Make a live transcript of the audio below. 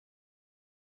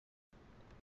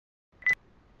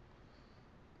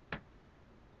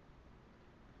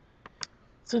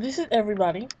So this is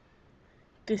everybody.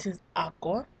 This is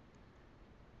Aqua.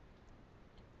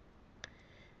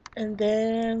 And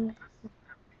then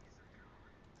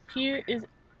here is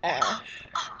Ash.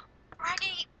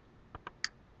 Ready?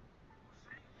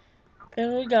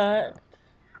 Then we got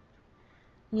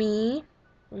me.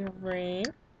 We have Rain.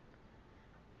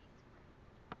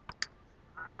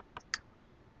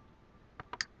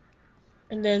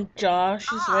 And then Josh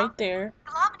is right there.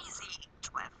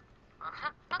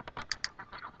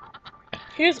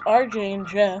 Here's RJ and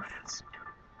Jeff.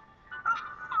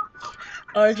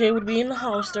 RJ would be in the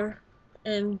holster,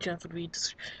 and Jeff would be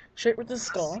straight with the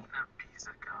skull.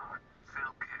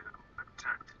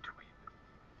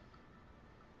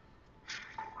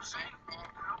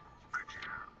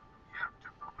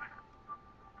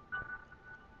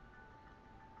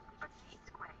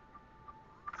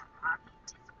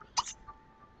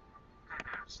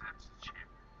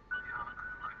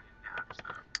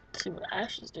 Let's see what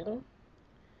Ash is doing.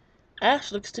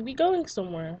 Ash looks to be going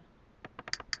somewhere.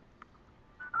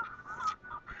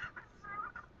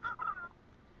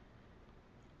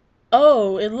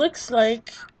 Oh, it looks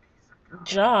like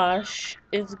Josh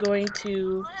is going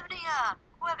to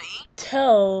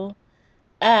tell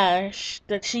Ash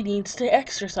that she needs to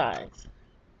exercise.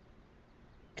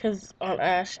 Because on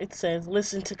Ash it says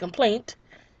listen to complaint,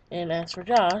 and as for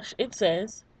Josh it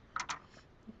says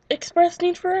express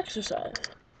need for exercise.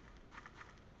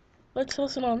 Let's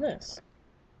listen on this.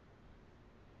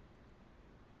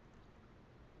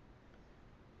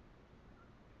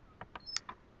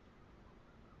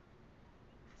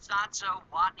 Sancho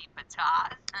Wani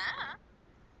Patat?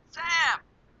 Sam!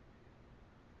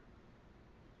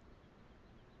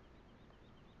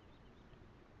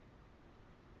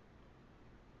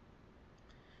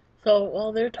 So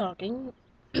while they're talking,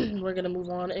 we're gonna move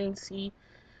on and see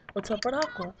what's up with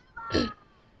Aqua.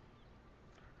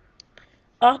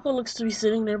 Aqua looks to be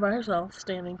sitting there by herself,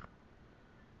 standing.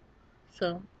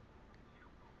 So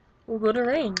we'll go to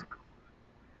Rain,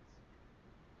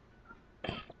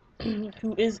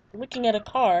 who is looking at a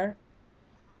car.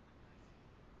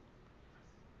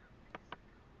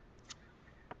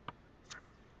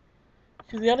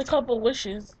 She's got a couple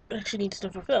wishes that she needs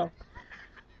to fulfill.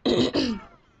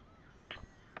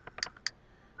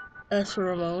 As for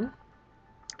Ramon,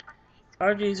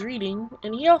 RJ's reading,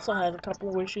 and he also has a couple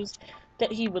of wishes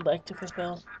that he would like to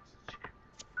fulfill.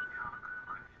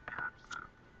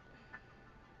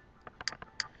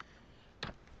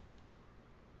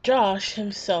 Josh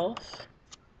himself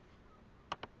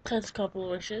has a couple of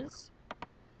wishes.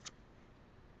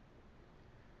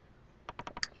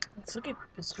 Let's look at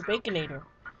Mr. Baconator.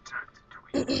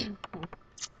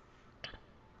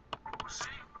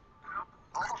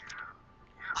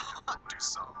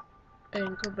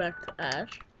 And go back to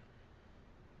Ash.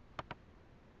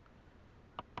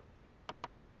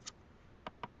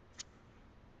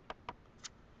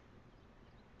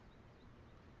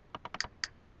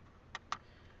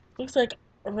 Looks like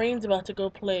Rain's about to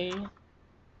go play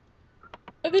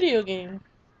a video game.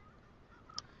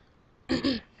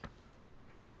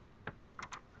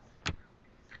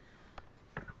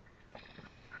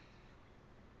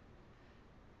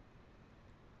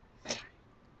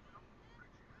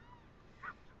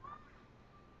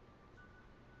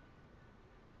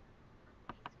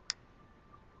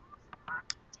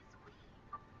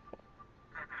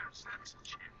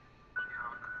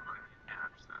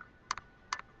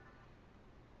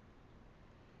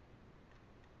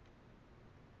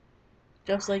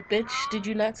 Just like, bitch, did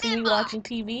you not see me watching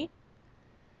TV?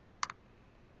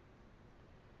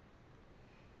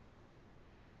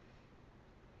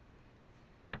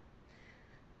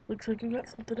 Looks like we got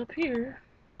something up here.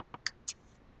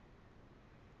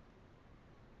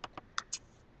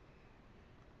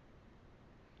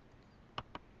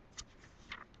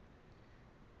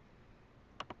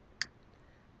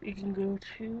 We can go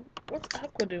to... What's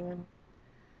Aqua doing?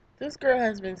 This girl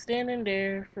has been standing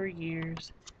there for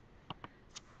years.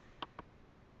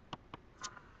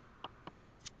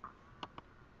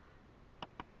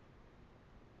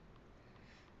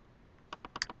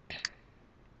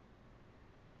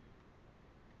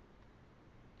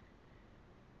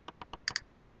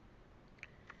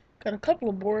 Got a couple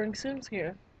of boring Sims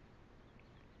here.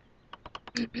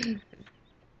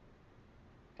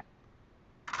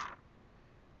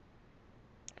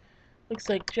 Looks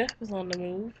like Jeff is on the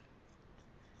move.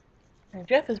 And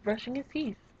Jeff is brushing his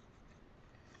teeth.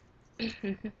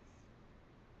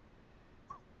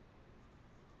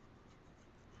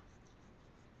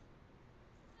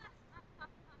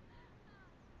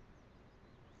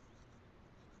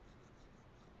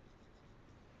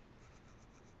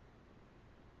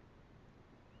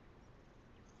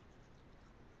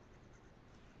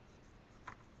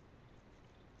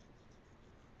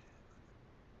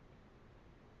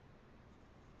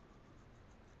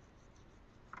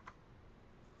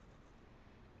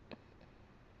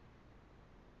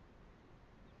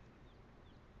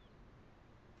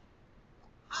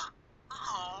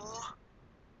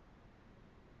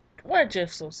 Why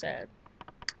Jeff so sad?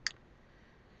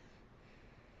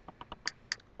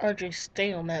 RJ,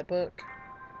 stay on that book.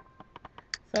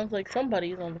 Sounds like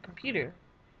somebody's on the computer.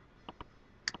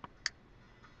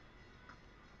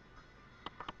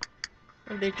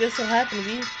 And they just so happen to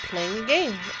be playing a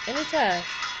game in a task.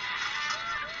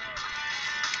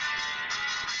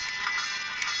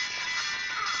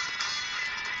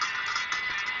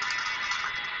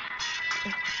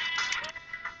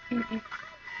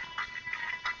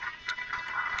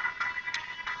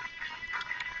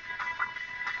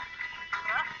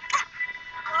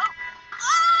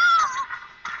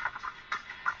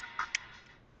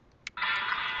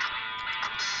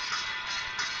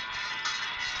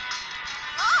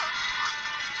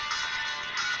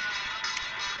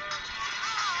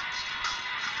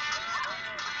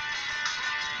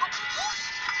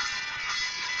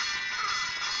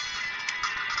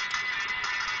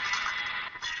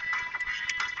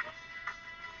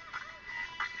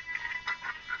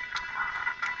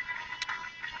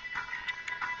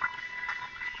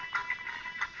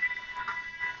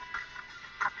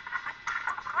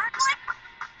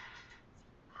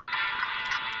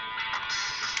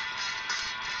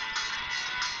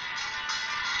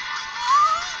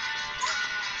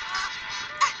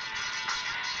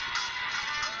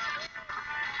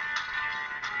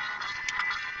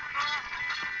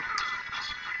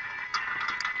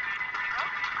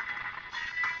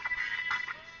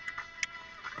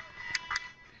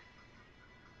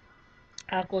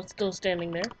 Aqua's still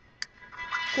standing there.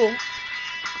 Cool.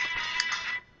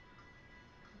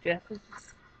 Jeff is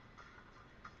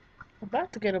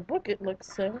about to get a book, it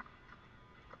looks so.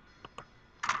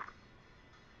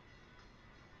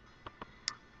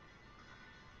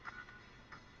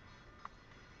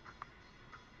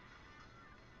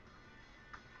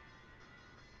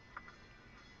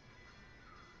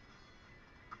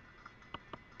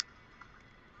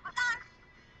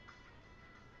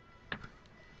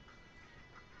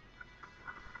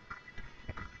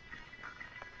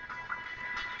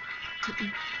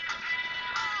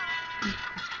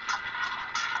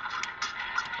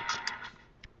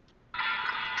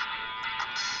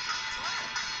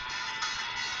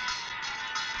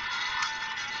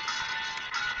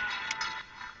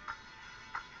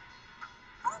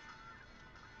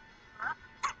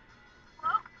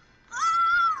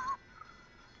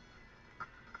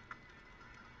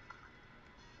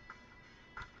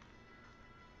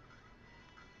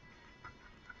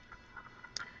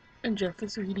 And Jeff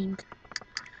is reading.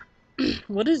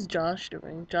 What is Josh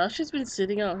doing? Josh has been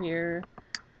standing out here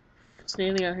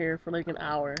for like an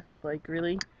hour. Like,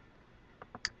 really?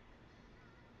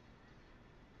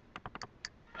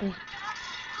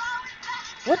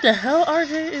 What the hell?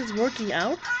 RJ is working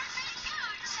out?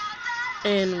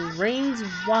 And Rain's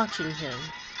watching him.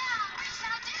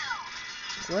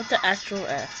 What the actual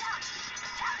F?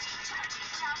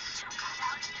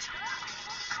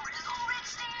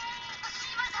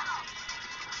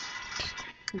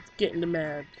 He's getting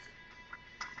mad.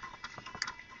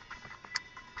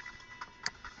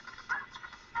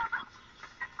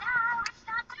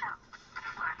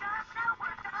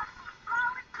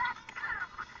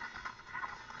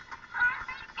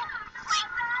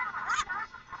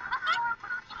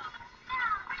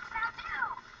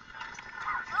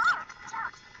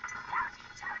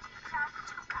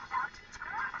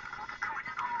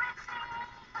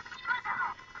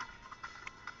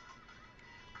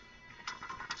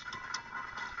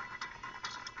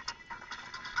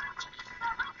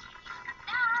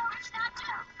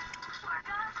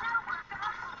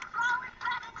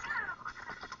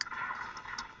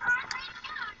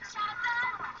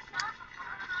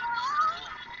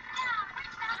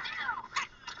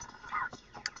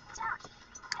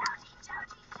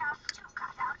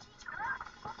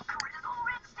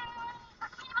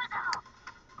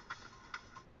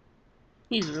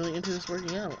 He's really into this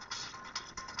working out.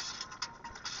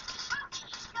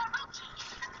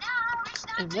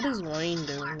 And what is Rain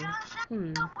doing?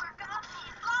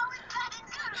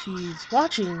 She's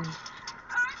watching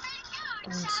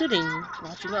and sitting,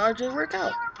 watching RJ work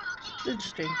out.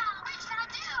 Interesting.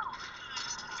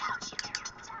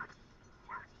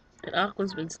 And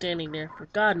Aqua's been standing there for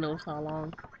God knows how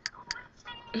long.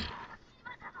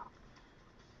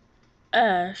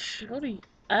 Ash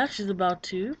is about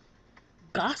to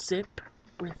gossip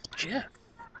with Jeff.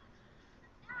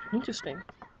 Interesting.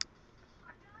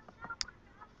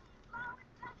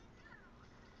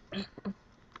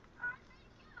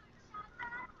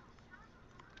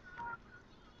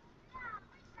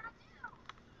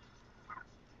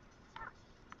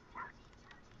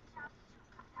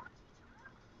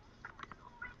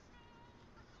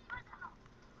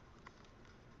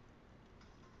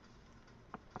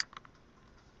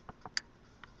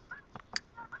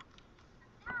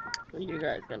 You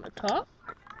guys gonna talk?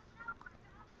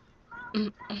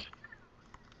 It's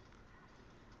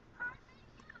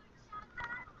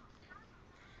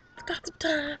got some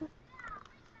time.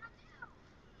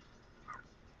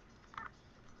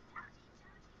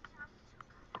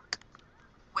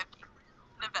 Whipkey.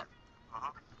 Nevada.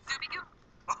 Zooby-Goo.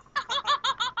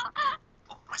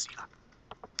 Oh, Masila.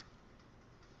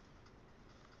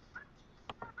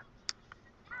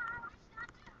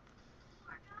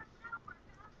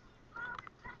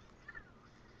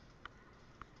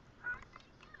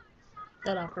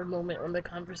 That awkward moment when the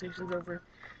conversation's over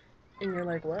and you're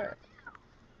like, what?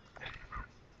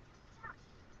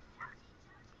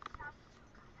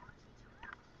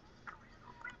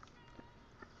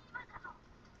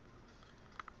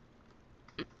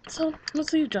 So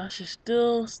let's see, Josh is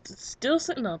still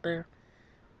sitting out there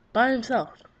by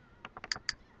himself,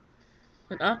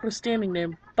 and Aqua's standing there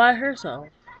by herself.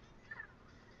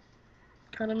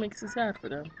 Kind of makes it sad for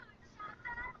them.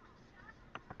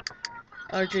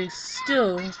 RJ's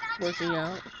still working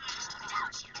out.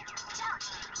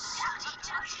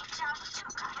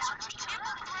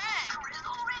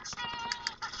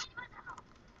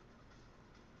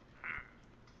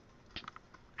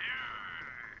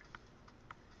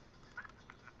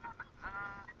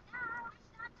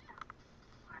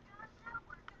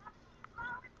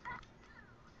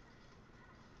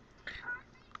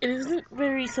 It isn't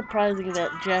very surprising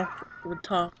that Jeff would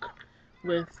talk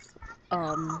with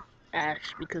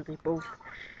Ash because they both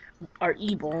are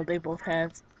evil. They both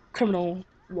have criminal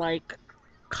like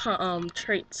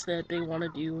traits that they want to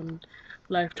do and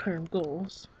lifetime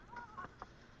goals.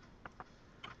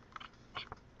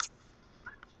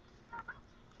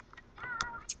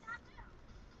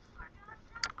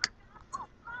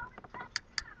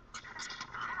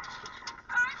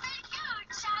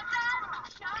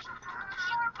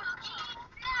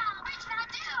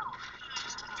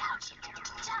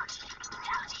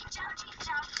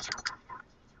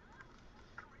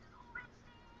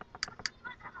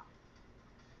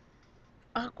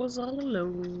 Aqua's all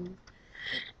alone.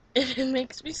 It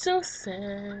makes me so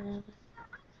sad.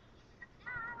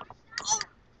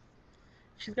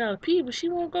 She's gotta pee, but she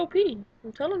won't go pee.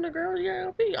 I'm telling the girl, you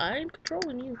gotta pee. I ain't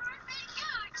controlling you.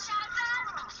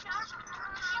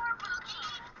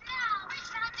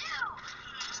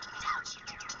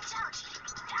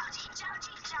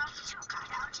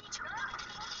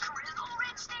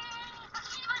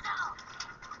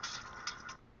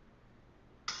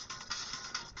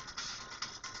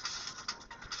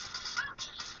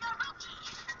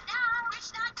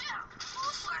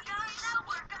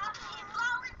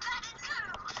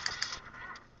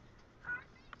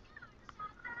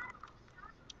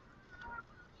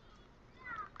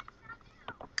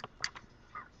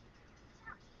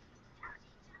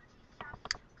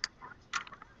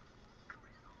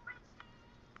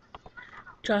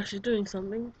 Josh is doing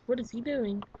something. What is he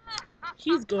doing?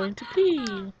 He's going to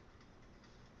pee.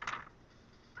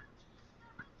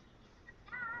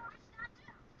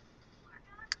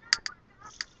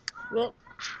 Well,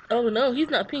 oh no, he's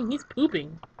not peeing, he's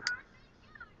pooping.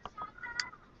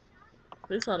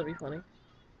 This ought to be funny.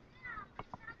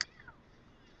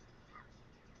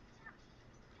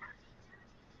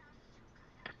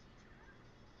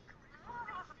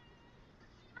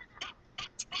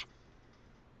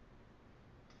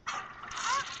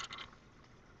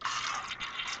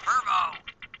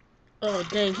 Oh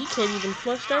dang, he can't even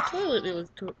flush that toilet. It was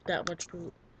that much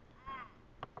poop.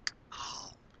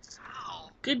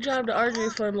 Good job to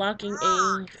RJ for unlocking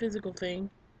a physical thing.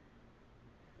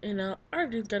 And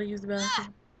RJ's gotta use the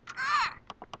bathroom.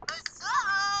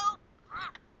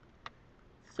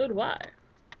 So do I.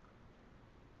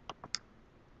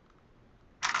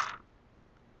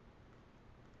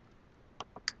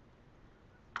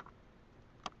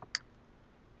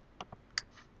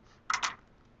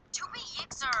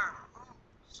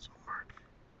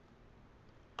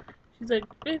 She's like,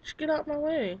 bitch, get out my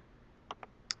way.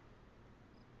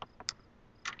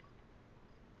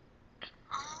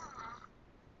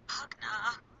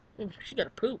 She gotta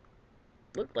poop.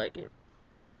 Looked like it.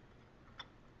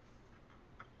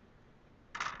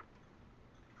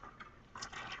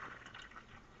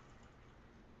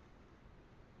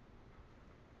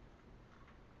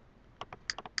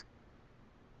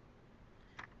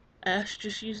 Ash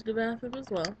just used the bathroom as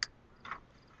well.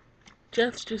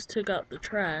 Jeff just took out the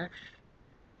trash.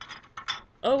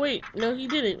 Oh wait, no he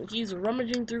didn't. He's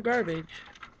rummaging through garbage.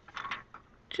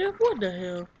 Jeff, what the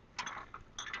hell?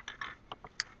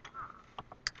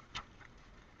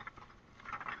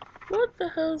 What the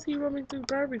hell is he rummaging through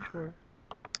garbage for?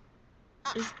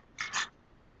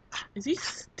 Is he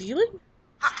stealing?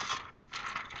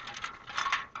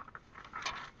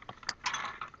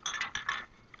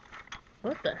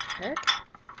 What the heck?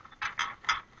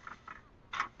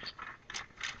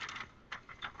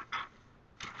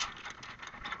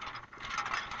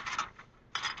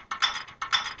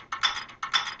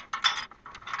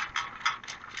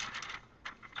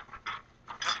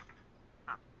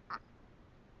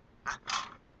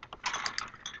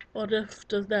 Well, Jeff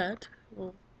does that.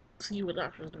 We'll see what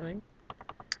Asher's doing.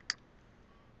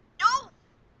 No!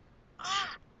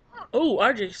 Oh,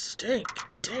 RJ stink.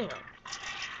 Damn.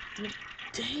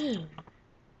 Dang.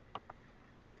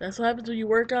 That's what happens when you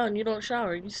work out and you don't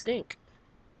shower. You stink.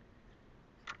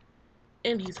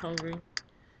 And he's hungry.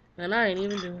 And I ain't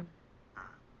even doing.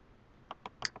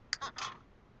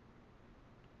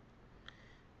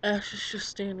 Ash is just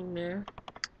standing there.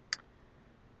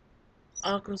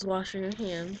 Aqua's washing her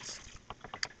hands.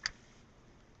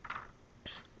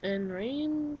 And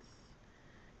Rain's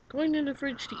going in the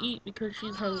fridge to eat because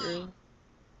she's hungry.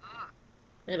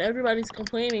 And everybody's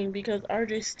complaining because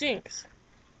RJ stinks.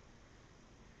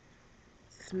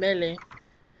 Smelly.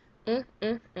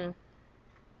 Gonna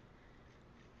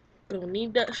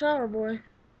need that shower, boy.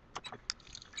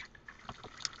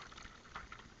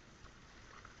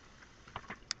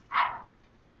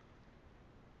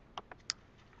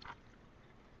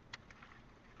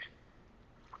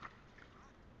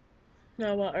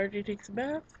 Now while RJ takes a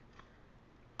bath,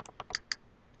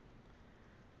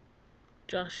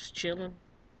 Josh is chilling.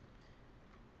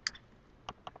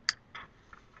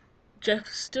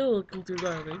 Jeff's still looking through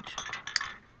garbage.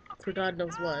 For God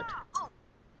knows what.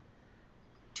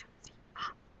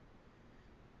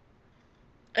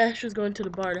 Ash is going to the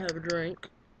bar to have a drink.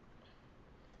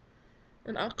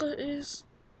 And Aqua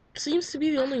seems to be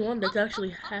the only one that's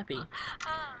actually happy.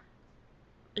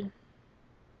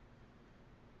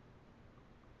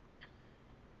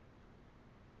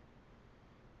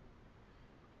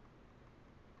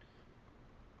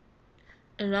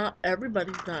 And not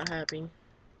everybody's not happy.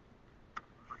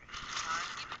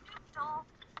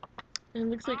 And it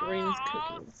looks like Rain is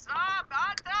cooking.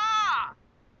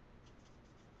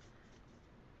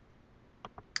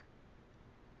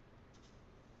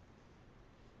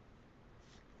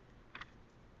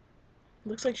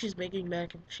 Looks like she's making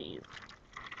mac and cheese.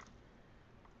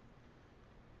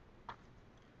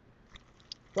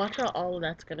 Watch how all of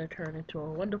that's gonna turn into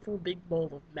a wonderful big bowl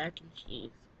of mac and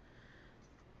cheese.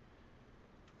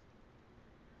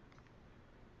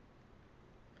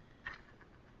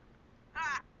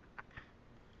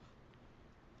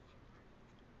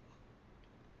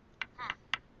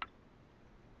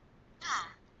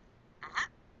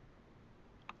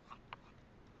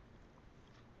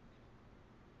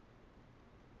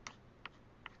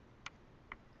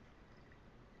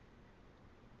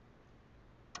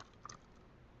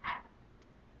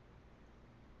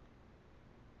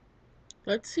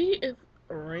 Let's see if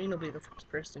Rain will be the first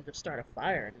person to start a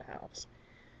fire in the house.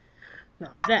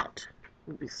 Now that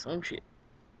would be some shit.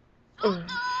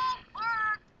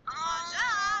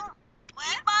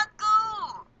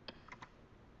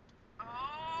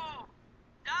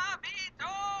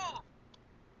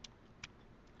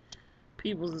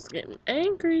 People's is getting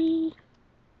angry.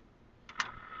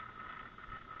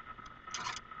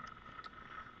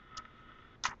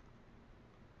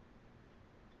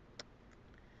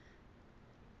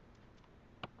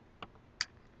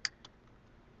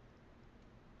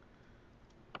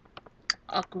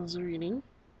 Aqua's reading.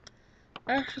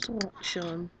 Ash is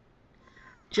chilling.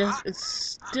 Jeff is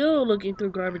still looking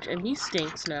through garbage and he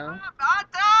stinks now.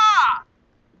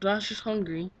 Josh is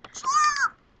hungry.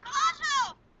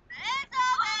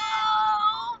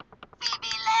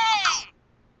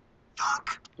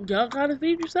 Y'all gotta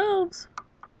feed yourselves.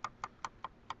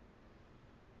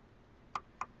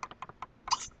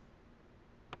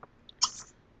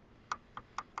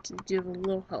 To give a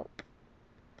little help.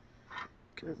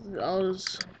 Cause I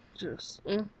was just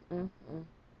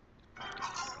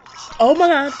Oh my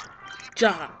god!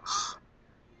 Josh.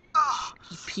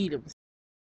 He peed himself.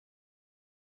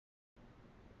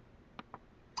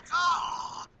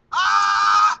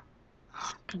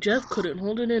 Jeff couldn't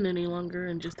hold it in any longer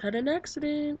and just had an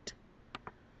accident.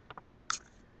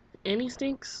 And he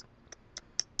stinks.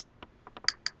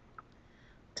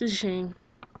 It's a shame.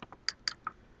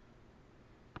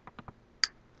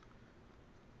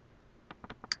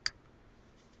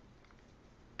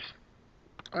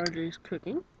 RJ's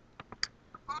cooking.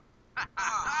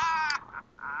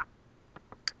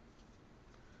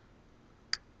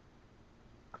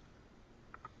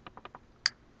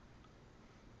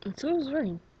 And so is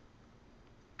Rain.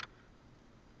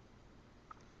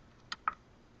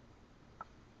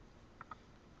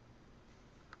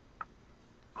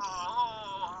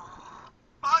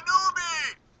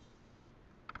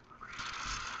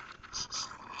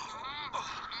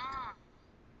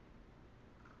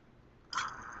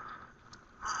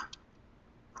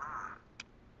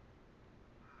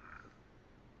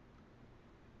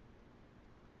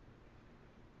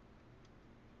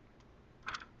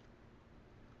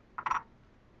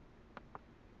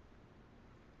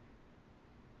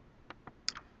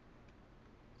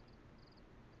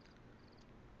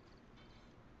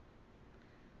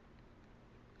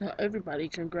 Not everybody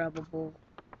can grab a bowl.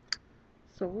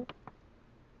 So,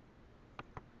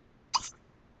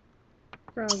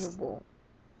 grab a bowl.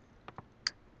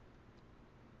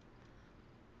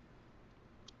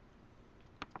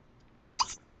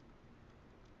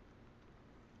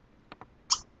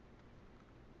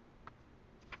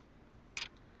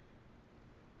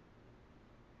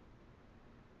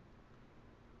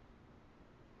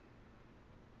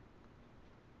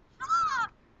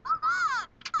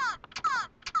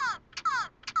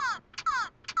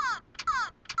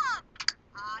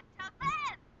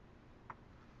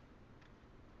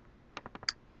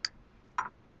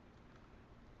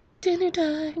 Dinner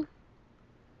time.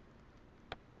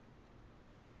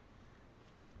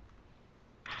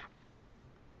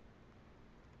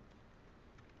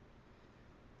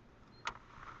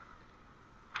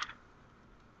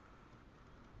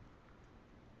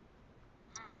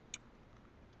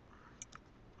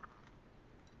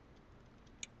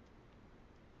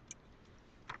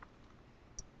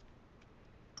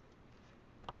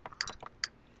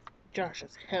 Josh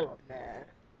is hella mad.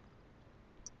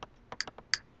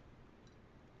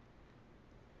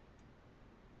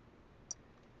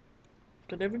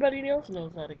 But everybody else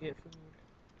knows how to get food.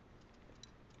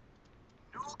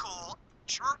 Noodle,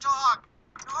 Chertok,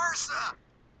 Narsa.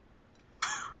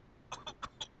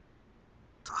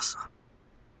 Dasa.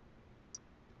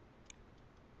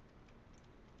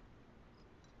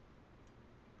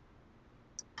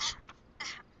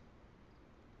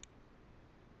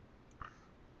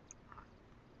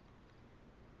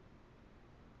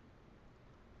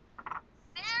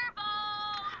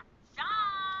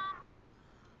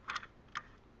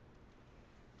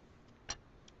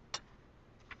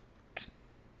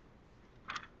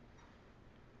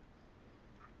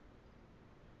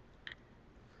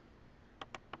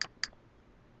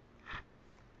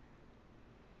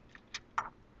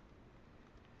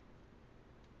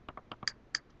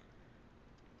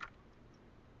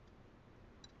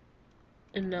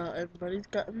 And now everybody's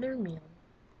gotten their meal.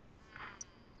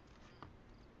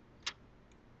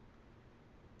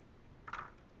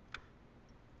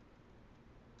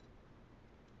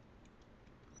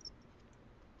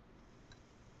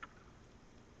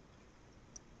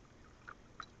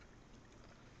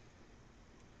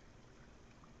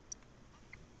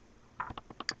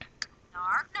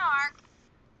 Nark, nark.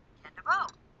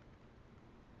 Kendabo.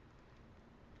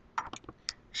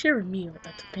 Share a meal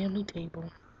at the family table.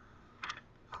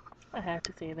 I had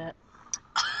to say that.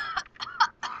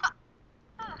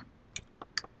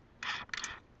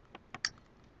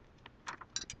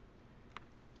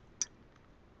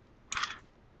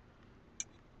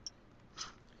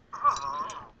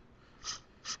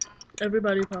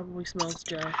 Everybody probably smells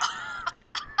Josh.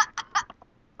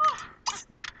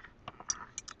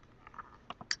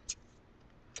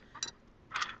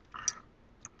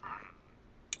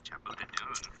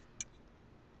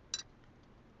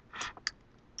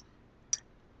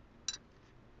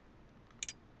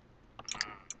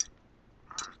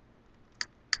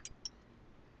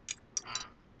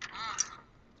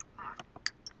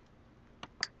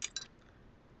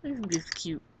 Isn't this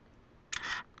cute?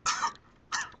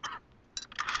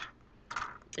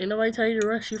 Ain't nobody tell you to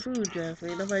rush your food, Jeff.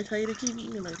 Ain't nobody tell you to keep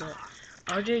eating like that.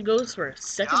 RJ goes for a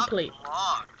second plate.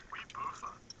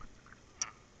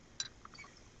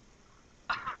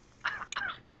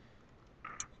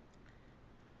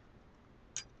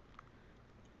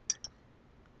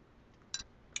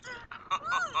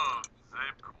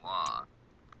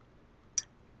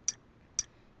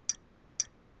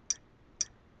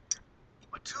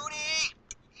 Matuni,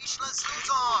 Ishla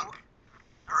Suzong.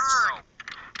 Erg.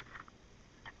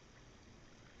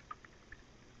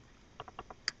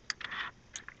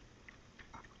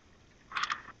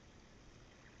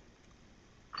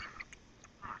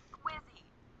 Quizzy,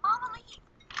 Mama Lee.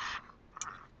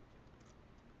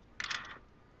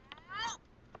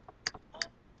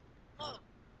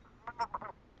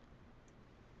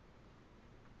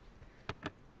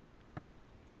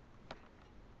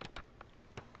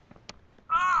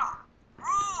 Ah,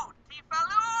 rude,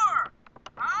 Tifalur.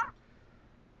 Huh?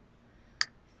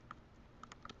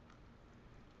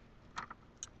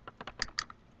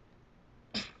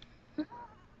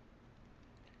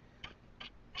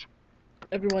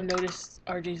 Everyone noticed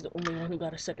RJ's the only one who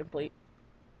got a second plate.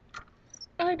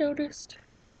 I noticed.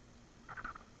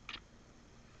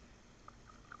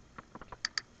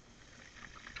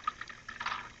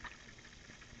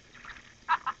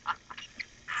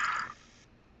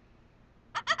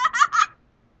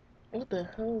 What the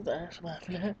hell is Ash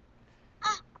laughing at?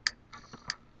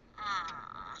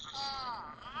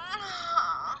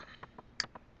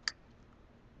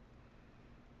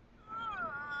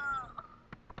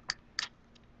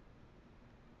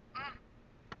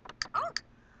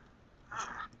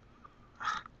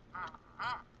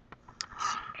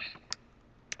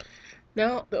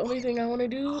 Now, the only thing I want to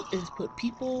do is put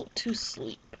people to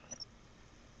sleep.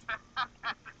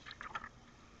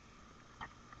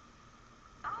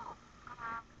 Oh,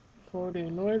 Before they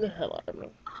annoy the hell out of me.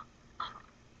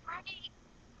 Ready?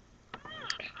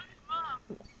 Mom.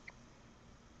 Let's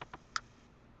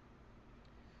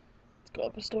go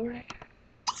up a story.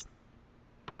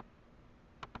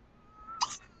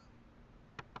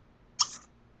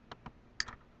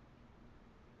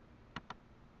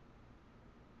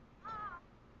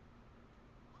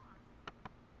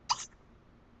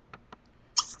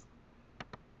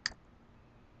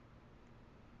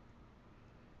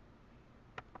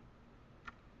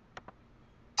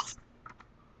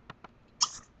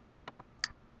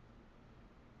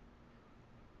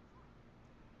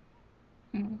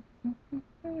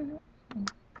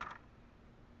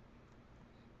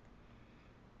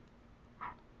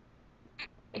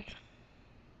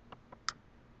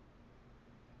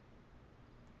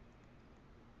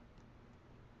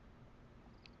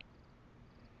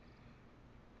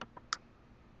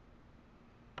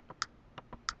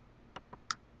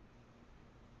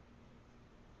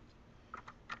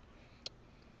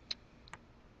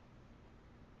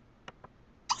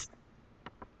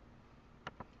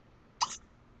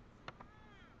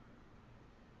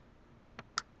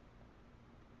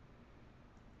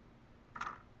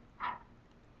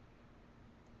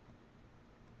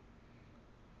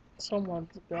 Someone's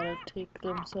gotta take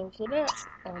themselves a nap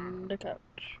on the couch.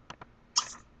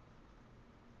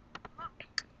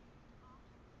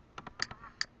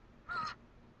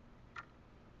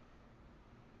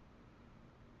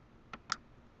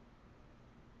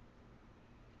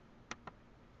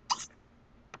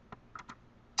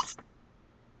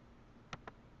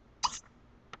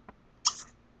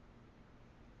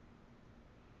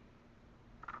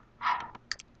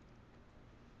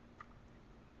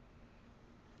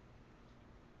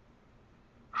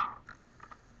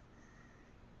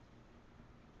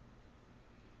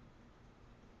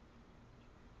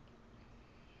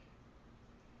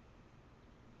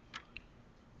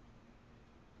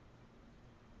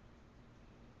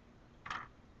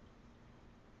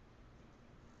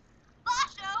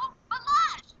 Lasho!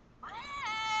 Balash!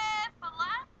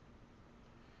 Balash!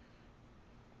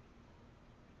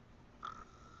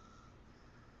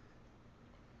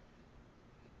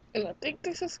 And I think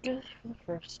this is good for the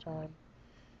first time.